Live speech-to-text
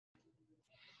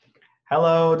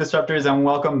Hello, Disruptors, and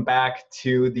welcome back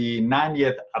to the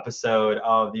 90th episode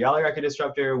of the Oligarchy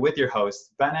Disruptor with your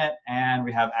host, Bennett, and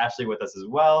we have Ashley with us as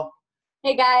well.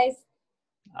 Hey, guys.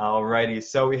 Alrighty,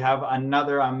 so we have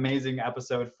another amazing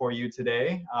episode for you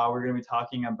today. We're going to be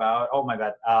talking about,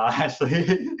 Ashley,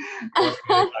 what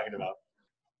are we talking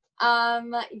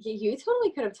about? You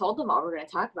totally could have told them what we're going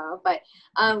to talk about, but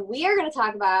we are going to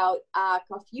talk about a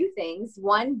few things.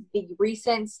 One, the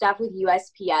recent stuff with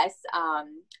USPS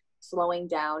slowing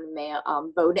down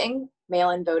mail-in voting,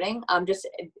 just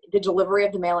the delivery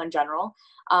of the mail in general.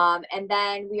 And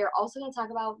then we are also going to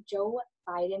talk about Joe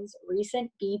Biden's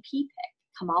recent VP pick,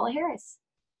 Kamala Harris.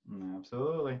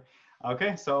 Absolutely.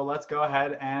 Okay, so let's go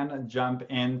ahead and jump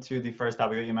into the first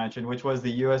topic that you mentioned, which was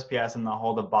the USPS and the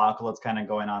whole debacle that's kind of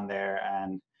going on there.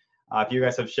 And if you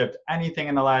guys have shipped anything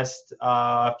in the last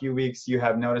few weeks, you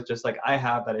have noticed, just like I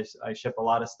have, that I ship a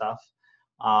lot of stuff.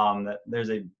 That there's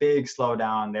a big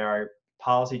slowdown. There are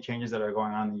policy changes that are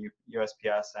going on in the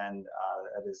USPS, and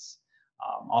that is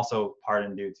also part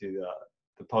and due to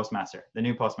the postmaster, the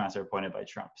new postmaster appointed by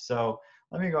Trump. So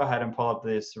let me go ahead and pull up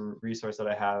this resource that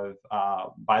I have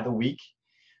by the week.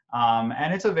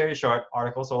 And it's a very short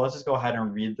article, so let's just go ahead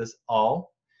and read this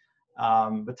all.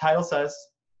 The title says,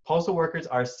 "Postal workers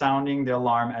are sounding the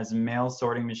alarm as mail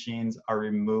sorting machines are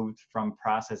removed from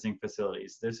processing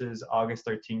facilities." This is August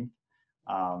 13th,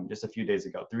 just a few days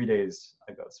ago, 3 days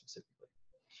ago specifically.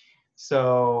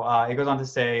 So it goes on to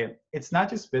say, "It's not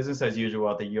just business as usual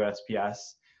at the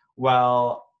USPS.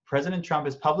 Well, President Trump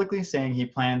is publicly saying he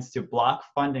plans to block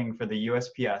funding for the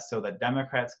USPS so that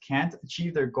Democrats can't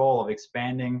achieve their goal of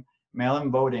expanding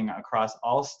mail-in voting across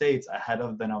all states ahead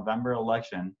of the November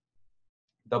election.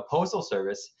 The Postal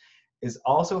Service is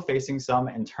also facing some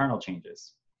internal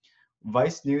changes.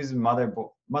 Vice News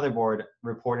Motherboard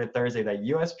reported Thursday that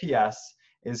USPS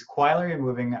is quietly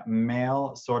removing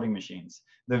mail sorting machines,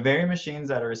 the very machines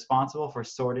that are responsible for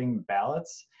sorting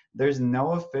ballots. There's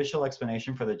no official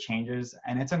explanation for the changes,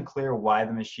 and it's unclear why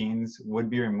the machines would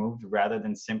be removed rather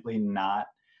than simply not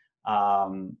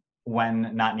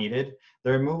when not needed.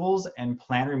 The removals and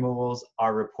planned removals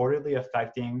are reportedly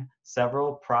affecting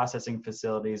several processing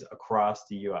facilities across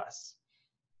the U.S.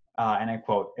 And I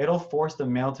quote, "It'll force the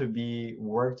mail to be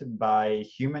worked by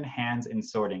human hands in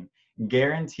sorting,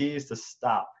 guarantees to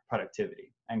stop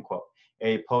productivity," end quote.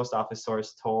 A post office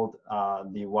source told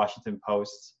the Washington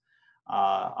Post.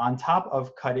 On top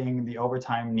of cutting the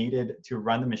overtime needed to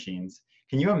run the machines,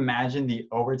 can you imagine the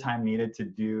overtime needed to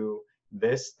do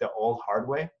this the old hard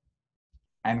way?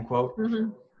 End quote.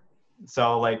 Mm-hmm.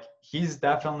 So like he's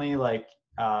definitely like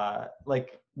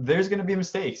there's gonna be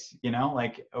mistakes, you know,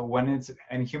 like when it's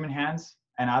in human hands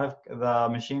and out of the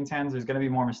machine's hands, there's gonna be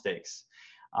more mistakes.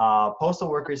 Postal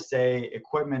workers say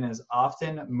equipment is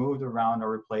often moved around or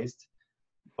replaced,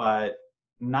 but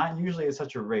not usually at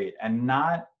such a rate, and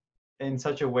not in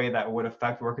such a way that would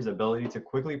affect workers' ability to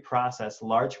quickly process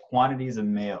large quantities of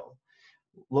mail.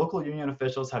 Local union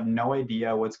officials have no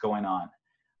idea what's going on.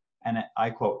 And I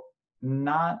quote,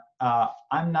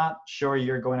 "I'm not sure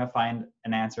you're going to find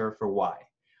an answer for why,"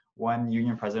 one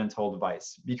union president told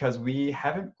Vice, "because we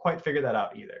haven't quite figured that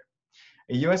out either."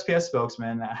 A USPS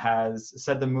spokesman has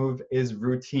said the move is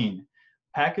routine.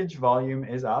 "Package volume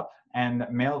is up and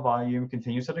mail volume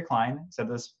continues to decline," said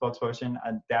the spokesperson.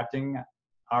 "Adapting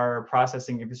our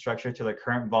processing infrastructure to the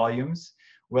current volumes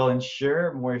will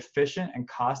ensure more efficient and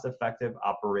cost-effective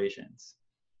operations.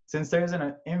 Since there is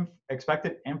an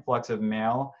expected influx of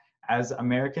mail as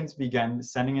Americans begin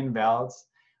sending in ballots,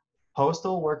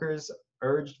 postal workers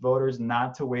urged voters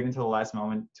not to wait until the last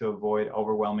moment to avoid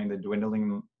overwhelming the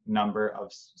dwindling number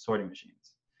of sorting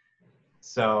machines."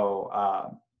 So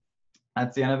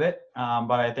that's the end of it.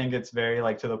 But I think it's very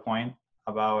like to the point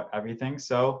about everything.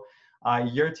 So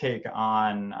your take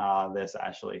on this,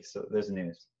 Ashley? So there's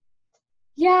news.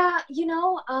 Yeah,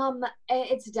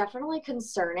 it's definitely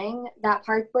concerning, that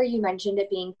part where you mentioned it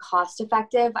being cost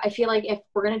effective. I feel like if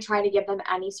we're going to try to give them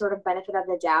any sort of benefit of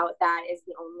the doubt, that is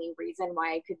the only reason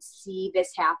why I could see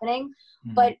this happening.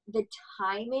 Mm-hmm. But the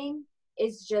timing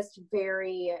is just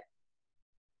very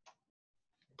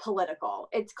political.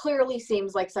 It clearly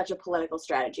seems like such a political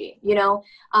strategy,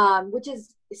 which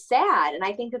is sad. And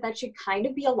I think that should kind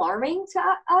of be alarming to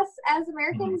us as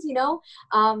Americans.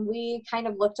 Mm-hmm. We kind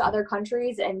of look to other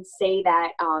countries and say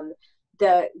that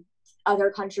the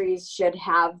other countries should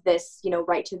have this,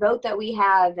 right to vote that we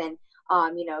have, and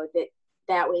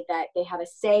that way that they have a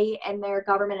say in their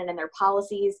government and in their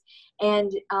policies.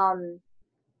 And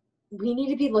we need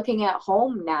to be looking at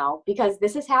home now, because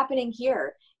this is happening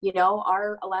here.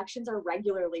 Our elections are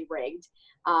regularly rigged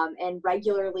and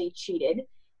regularly cheated.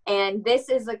 And this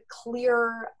is a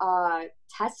clear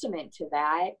testament to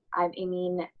that. I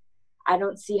mean, I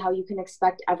don't see how you can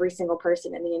expect every single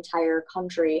person in the entire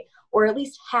country, or at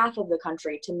least half of the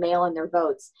country, to mail in their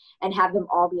votes and have them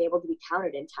all be able to be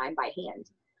counted in time by hand,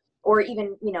 or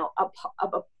even, you know,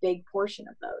 a big portion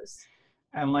of those.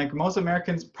 And like most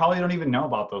Americans probably don't even know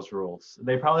about those rules.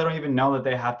 They probably don't even know that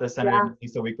they have to send it in at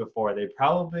least a week before. They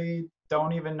probably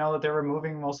don't even know that they're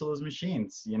removing most of those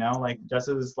machines, you know, like just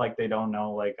as like they don't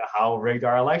know like how rigged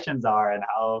our elections are and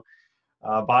how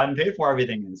bought and paid for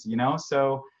everything is, you know?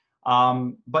 So,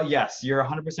 but yes, you're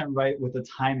 100% right with the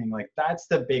timing. Like that's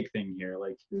the big thing here.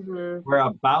 Like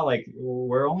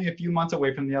we're only a few months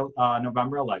away from the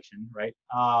November election, right?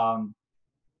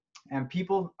 And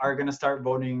people are going to start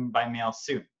voting by mail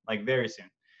soon, like very soon.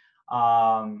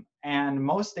 And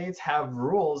most states have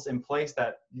rules in place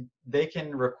that they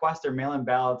can request their mail-in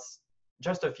ballots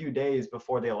just a few days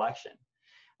before the election.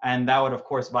 And that would, of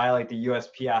course, violate the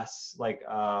USPS, like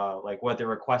what they're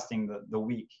requesting the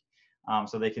week,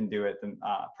 so they can do it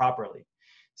properly.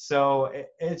 So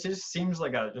it just seems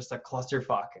like just a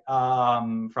clusterfuck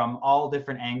from all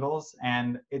different angles,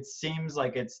 and it seems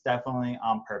like it's definitely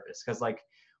on purpose. Because like,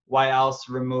 why else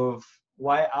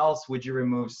would you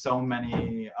remove so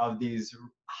many of these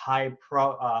high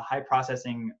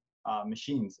processing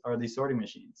machines, or these sorting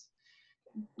machines?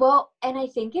 Well, and I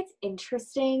think it's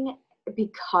interesting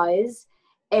because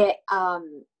it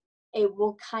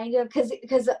will kind of,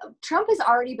 because Trump has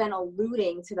already been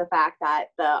alluding to the fact that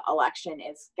the election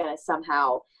is going to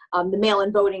somehow, the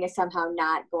mail-in voting is somehow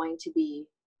not going to be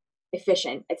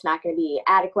efficient. It's not going to be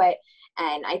adequate.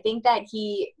 And I think that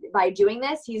by doing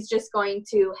this, he's just going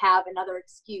to have another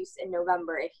excuse in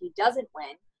November if he doesn't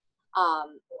win,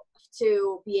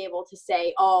 to be able to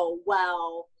say, oh,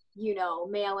 well, you know,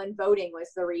 mail-in voting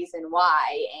was the reason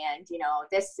why, and, you know,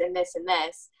 this and this and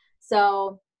this.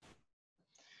 So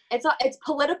it's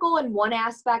political in one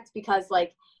aspect because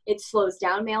like it slows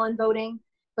down mail-in voting,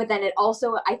 but then it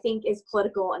also, I think, is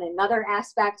political in another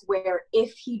aspect where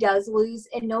if he does lose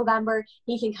in November,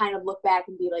 he can kind of look back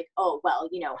and be like, oh, well,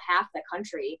 you know, half the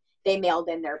country, they mailed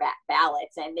in their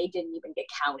ballots and they didn't even get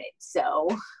counted. So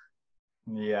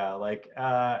yeah, like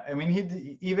I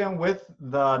mean, even with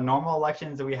the normal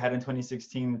elections that we had in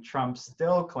 2016, Trump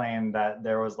still claimed that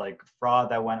there was like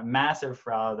massive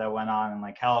fraud that went on in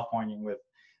like California with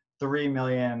 3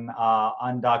 million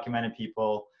undocumented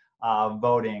people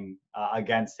voting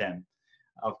against him.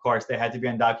 Of course, they had to be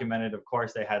undocumented. Of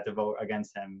course, they had to vote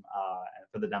against him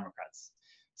for the Democrats.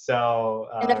 So,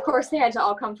 and of course, they had to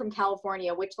all come from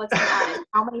California, which, let's be honest,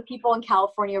 how many people in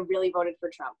California really voted for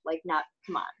Trump? Like,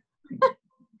 come on.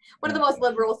 One of the most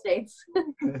liberal states.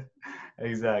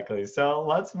 Exactly. So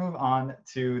let's move on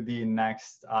to the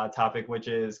next topic, which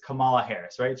is Kamala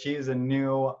Harris, right? She is a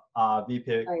new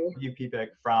VP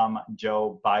pick from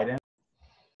Joe Biden.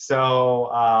 So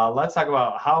let's talk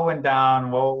about how it went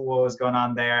down, what was going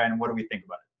on there, and what do we think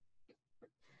about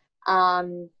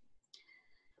it?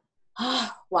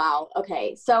 Wow.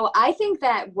 Okay. So I think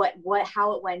that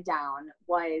how it went down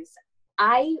was,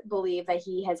 I believe that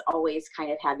he has always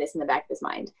kind of had this in the back of his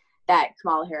mind, that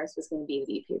Kamala Harris was going to be the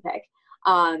VP pick.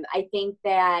 I think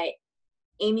that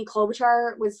Amy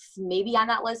Klobuchar was maybe on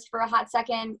that list for a hot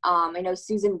second. I know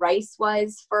Susan Rice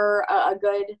was for a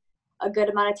good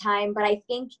amount of time, but I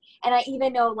think, and I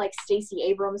even know like Stacey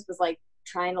Abrams was like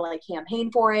trying to like campaign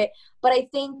for it, but I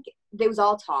think there was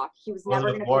all talk. He was never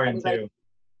going to pick anybody. Too.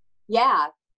 Yeah.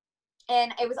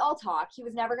 And it was all talk. He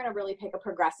was never going to really pick a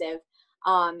progressive.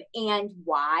 And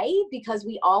why? Because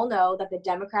we all know that the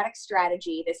Democratic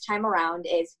strategy this time around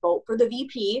is vote for the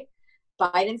VP.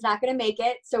 Biden's not going to make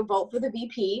it, so vote for the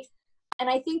VP. And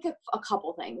I think a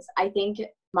couple things. I think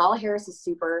Kamala Harris is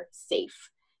super safe.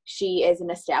 She is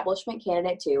an establishment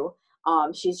candidate too.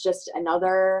 She's just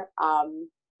another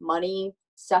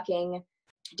money-sucking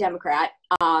Democrat.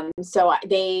 So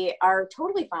they are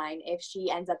totally fine if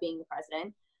she ends up being the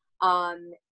president.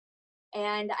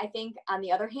 And I think, on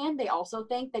the other hand, they also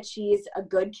think that she's a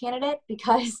good candidate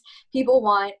because people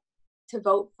will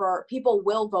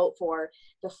vote for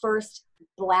the first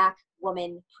Black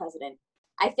woman president.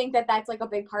 I think that that's like a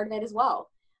big part of it as well,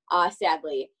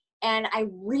 sadly. And I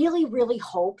really, really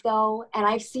hope, though, and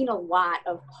I've seen a lot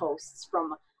of posts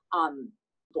from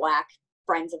Black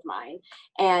friends of mine,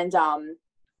 and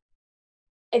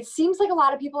it seems like a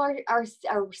lot of people are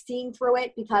seeing through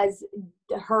it, because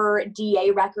her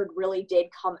DA record really did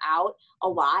come out a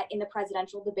lot in the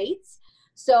presidential debates.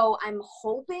 So I'm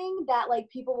hoping that like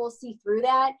people will see through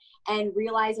that and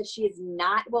realize that she is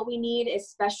not what we need,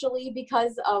 especially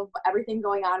because of everything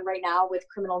going on right now with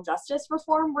criminal justice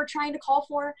reform we're trying to call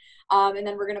for. And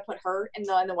then we're going to put her in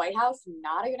the White House.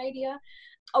 Not a good idea.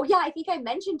 Oh yeah, I think I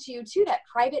mentioned to you too that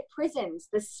private prisons,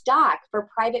 the stock for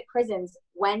private prisons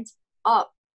went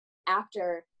up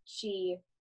after she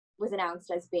was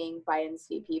announced as being Biden's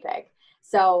VP pick.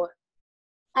 So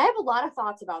I have a lot of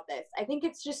thoughts about this. I think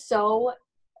it's just so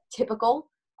typical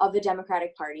of the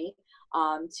Democratic Party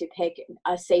to pick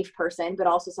a safe person, but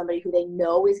also somebody who they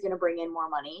know is going to bring in more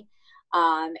money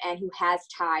and who has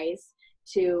ties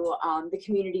to the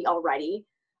community already,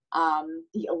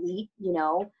 the elite, you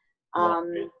know.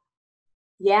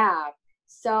 Yeah.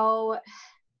 So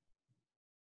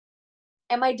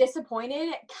am I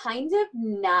disappointed? Kind of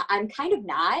not. I'm kind of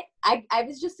not. I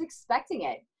was just expecting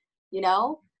it, you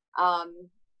know.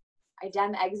 I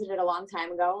Dem exited a long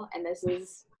time ago, and this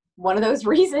is one of those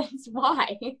reasons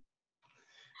why.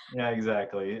 Yeah,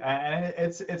 exactly. And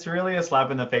it's really a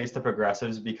slap in the face to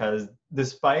progressives, because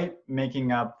despite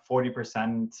making up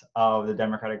 40% of the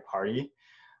Democratic Party,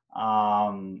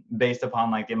 based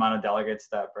upon like the amount of delegates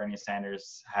that Bernie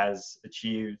Sanders has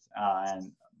achieved,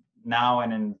 and now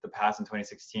and in the past in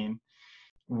 2016,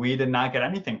 we did not get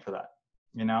anything for that.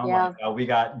 You know, Yeah. like, we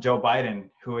got Joe Biden,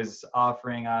 who is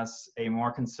offering us a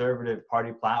more conservative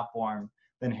party platform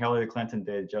than Hillary Clinton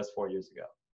did just 4 years ago.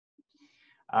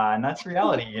 And that's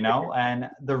reality, you know, and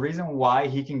the reason why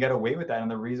he can get away with that, and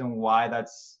the reason why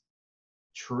that's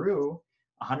true,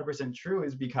 100% true,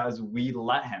 is because we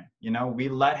let him, you know, we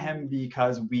let him,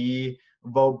 because we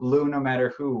vote blue no matter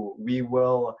who. We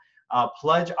will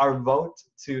pledge our vote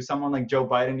to someone like Joe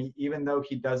Biden, even though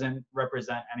he doesn't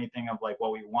represent anything of like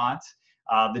what we want.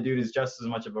 The dude is just as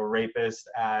much of a rapist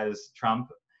as Trump.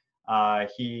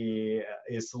 He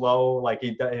is slow, like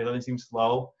he doesn't seem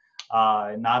slow.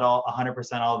 Not all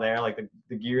 100% all there. Like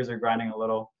the gears are grinding a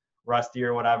little rusty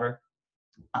or whatever.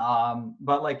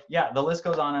 But like, yeah, the list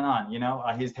goes on and on. You know,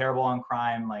 he's terrible on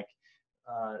crime. Like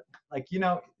you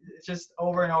know, it's just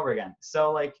over and over again.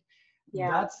 So like,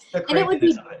 Yeah. that's the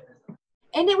craziness of it.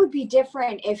 And it would be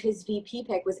different if his VP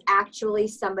pick was actually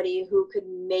somebody who could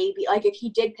maybe, like if he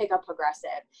did pick up progressive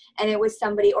and it was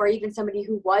somebody, or even somebody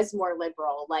who was more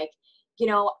liberal, like, you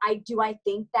know, I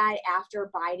think that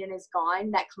after Biden is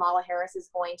gone, that Kamala Harris is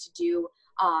going to do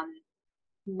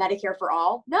Medicare for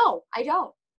all? No, I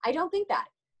don't think that.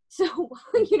 So,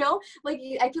 you know, like,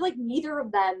 I feel like neither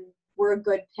of them were a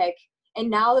good pick. And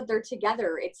now that they're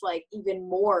together, it's like even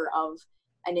more of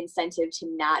an incentive to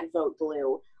not vote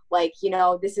blue. Like, you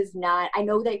know, this is not, I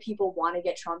know that people want to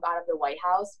get Trump out of the White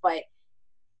House, but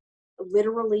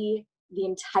literally the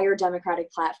entire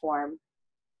Democratic platform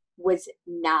was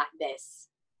not this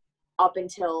up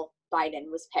until Biden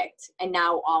was picked. And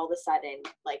now all of a sudden,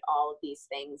 like all of these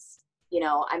things, you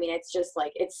know, I mean, it's just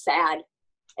like, it's sad.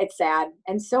 It's sad.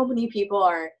 And so many people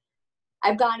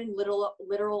I've gotten in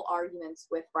literal arguments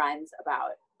with friends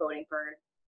about voting for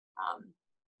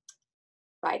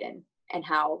Biden, and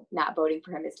how not voting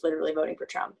for him is literally voting for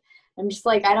Trump. I'm just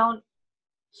like,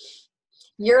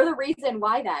 you're the reason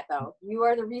why that, though. You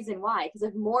are the reason why. Because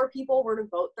if more people were to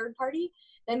vote third party,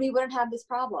 then we wouldn't have this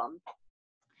problem.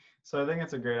 So I think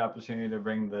it's a great opportunity to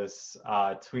bring this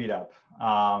tweet up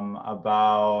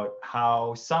about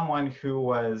how someone who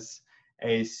was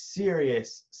a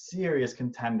serious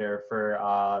contender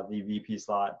for the VP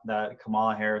slot that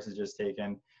Kamala Harris has just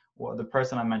taken. Well, the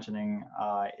person I'm mentioning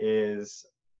is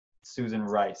Susan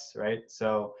Rice, right?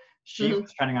 So she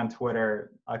was trending on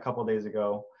Twitter a couple of days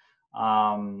ago.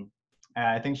 And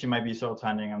I think she might be still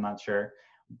trending, I'm not sure.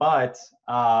 But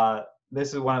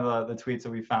this is one of the tweets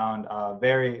that we found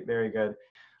very, very good.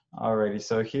 Alrighty,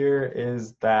 so here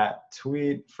is that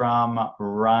tweet from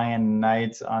Ryan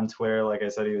Knight on Twitter. Like I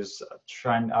said,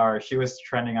 she was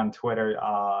trending on Twitter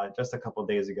just a couple of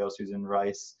days ago, Susan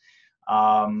Rice.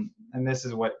 And this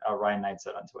is what Ryan Knight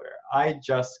said on Twitter. "I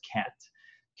just can't.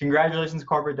 Congratulations,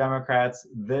 corporate Democrats.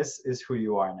 This is who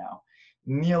you are now.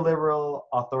 Neoliberal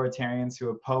authoritarians who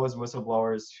oppose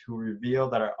whistleblowers who reveal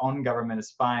that our own government is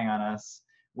spying on us,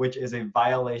 which is a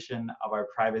violation of our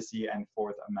privacy and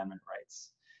Fourth Amendment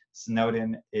rights.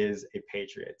 Snowden is a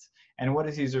patriot." And what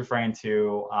he's referring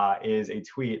to is a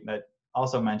tweet that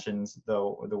also mentions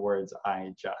the words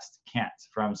 "I just can't"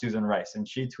 from Susan Rice. And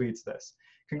she tweets this: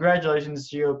 "Congratulations,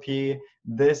 GOP.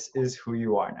 This is who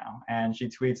you are now." And she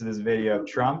tweets this video of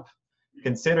Trump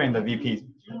considering the VP,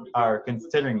 or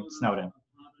considering Snowden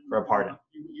for a pardon.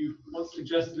 you once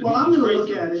suggested. Well, I'm going to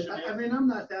look at it. I mean, I'm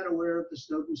not that aware of the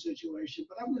Snowden situation,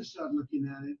 but I'm going to start looking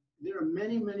at it. There are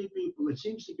many, many people. It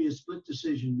seems to be a split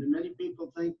decision. And many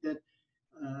people think that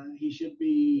he should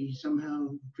be somehow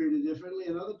treated differently,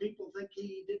 and other people think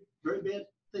he did very bad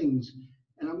things.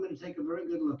 And I'm going to take a very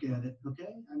good look at it.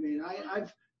 Okay. I mean,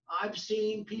 I've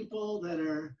seen people that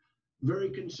are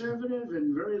very conservative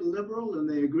and very liberal, and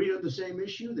they agree on the same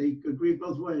issue. They agree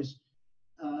both ways.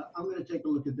 I'm going to take a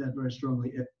look at that very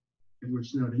strongly. Edward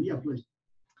Snowden. Yeah, please.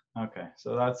 Okay,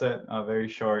 so that's it. Very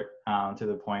short, to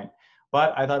the point.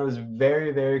 But I thought it was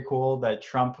very, very cool that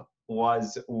Trump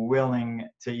was willing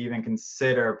to even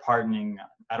consider pardoning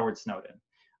Edward Snowden.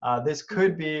 This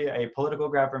could be a political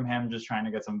grab from him, just trying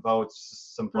to get some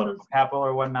votes, some political capital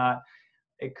or whatnot.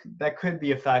 That could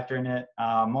be a factor in it.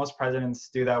 Most presidents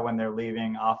do that when they're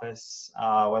leaving office,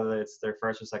 whether it's their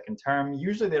first or second term.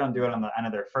 Usually they don't do it on the end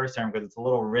of their first term because it's a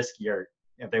little riskier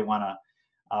if they want to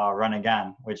run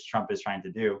again, which Trump is trying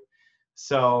to do.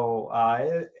 So,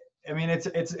 I mean,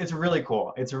 it's really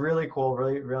cool. It's really cool,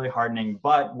 really, really heartening.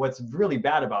 But what's really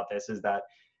bad about this is that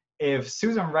if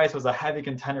Susan Rice was a heavy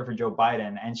contender for Joe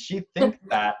Biden and she thinks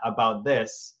that about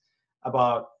this,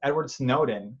 about Edward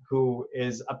Snowden, who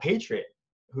is a patriot,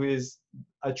 who is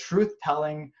a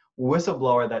truth-telling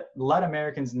whistleblower that let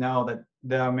Americans know that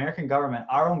the American government,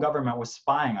 our own government, was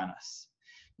spying on us.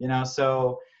 You know,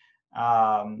 so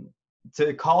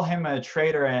to call him a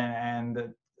traitor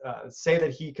and say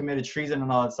that he committed treason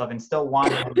and all that stuff and still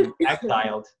want him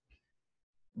exiled,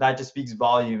 that just speaks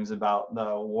volumes about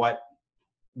what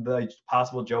the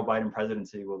possible Joe Biden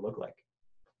presidency will look like.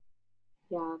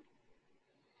 Yeah.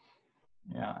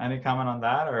 Yeah. Any comment on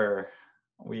that, or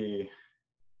we?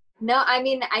 No, I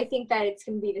mean, I think that it's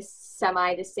going to be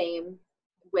the same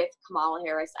with Kamala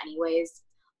Harris anyways.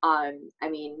 I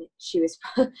mean, she was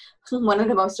one of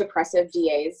the most oppressive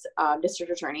DAs,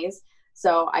 district attorneys.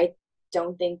 So I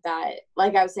don't think that,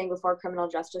 like I was saying before, criminal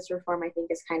justice reform, I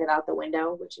think, is kind of out the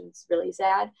window, which is really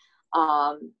sad.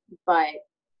 But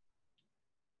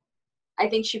I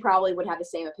think she probably would have the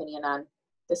same opinion on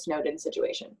the Snowden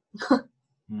situation.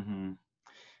 Mm-hmm.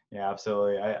 Yeah,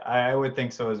 absolutely. I would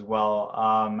think so as well.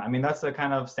 I mean, that's the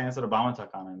kind of stance that Obama took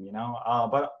on him, you know.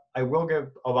 But I will give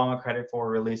Obama credit for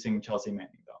releasing Chelsea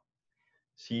Manning, though.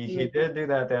 He did do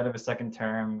that at the end of his second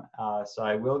term, so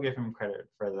I will give him credit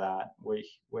for that,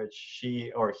 which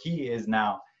he is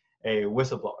now a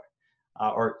whistleblower.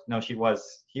 Or no, he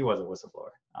was a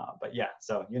whistleblower. But yeah,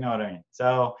 so you know what I mean.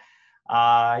 So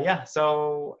yeah,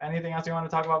 so anything else you want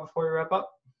to talk about before we wrap up?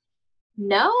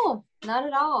 No, not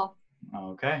at all.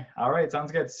 Okay. All right.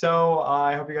 Sounds good. So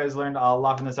I hope you guys learned a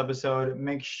lot from this episode.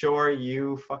 Make sure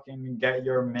you fucking get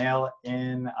your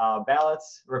mail-in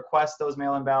ballots. Request those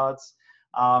mail-in ballots.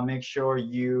 Make sure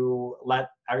you let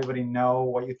everybody know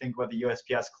what you think about the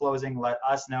USPS closing. Let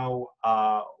us know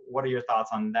what are your thoughts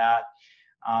on that.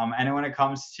 And when it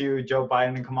comes to Joe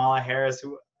Biden and Kamala Harris,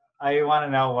 I want to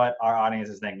know what our audience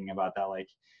is thinking about that. Like,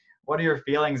 what are your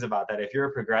feelings about that? If you're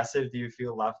a progressive, do you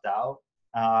feel left out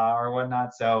or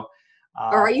whatnot? So.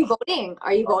 Or are you voting?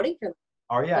 Are you voting for them?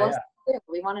 Oh yeah.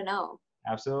 We want to know.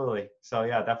 Absolutely. So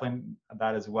yeah, definitely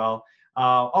that as well.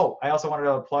 Oh, I also wanted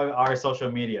to plug our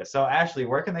social media. So Ashley,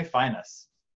 where can they find us?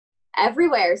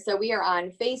 Everywhere. So we are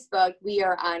on Facebook, we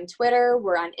are on Twitter,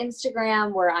 we're on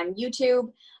Instagram, we're on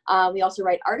YouTube. We also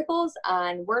write articles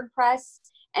on WordPress,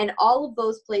 and all of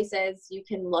those places you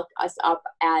can look us up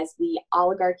as the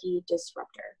Oligarchy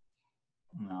Disruptor.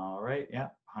 All right. Yeah.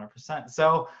 100%.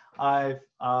 So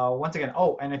once again,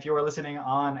 and if you are listening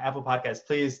on Apple Podcasts,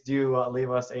 please do leave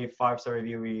us a 5-star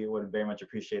review. We would very much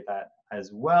appreciate that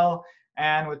as well.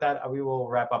 And with that, we will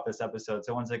wrap up this episode.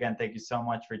 So once again, thank you so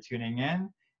much for tuning in,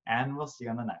 and we'll see you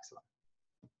on the next one.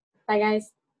 Bye,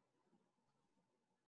 guys.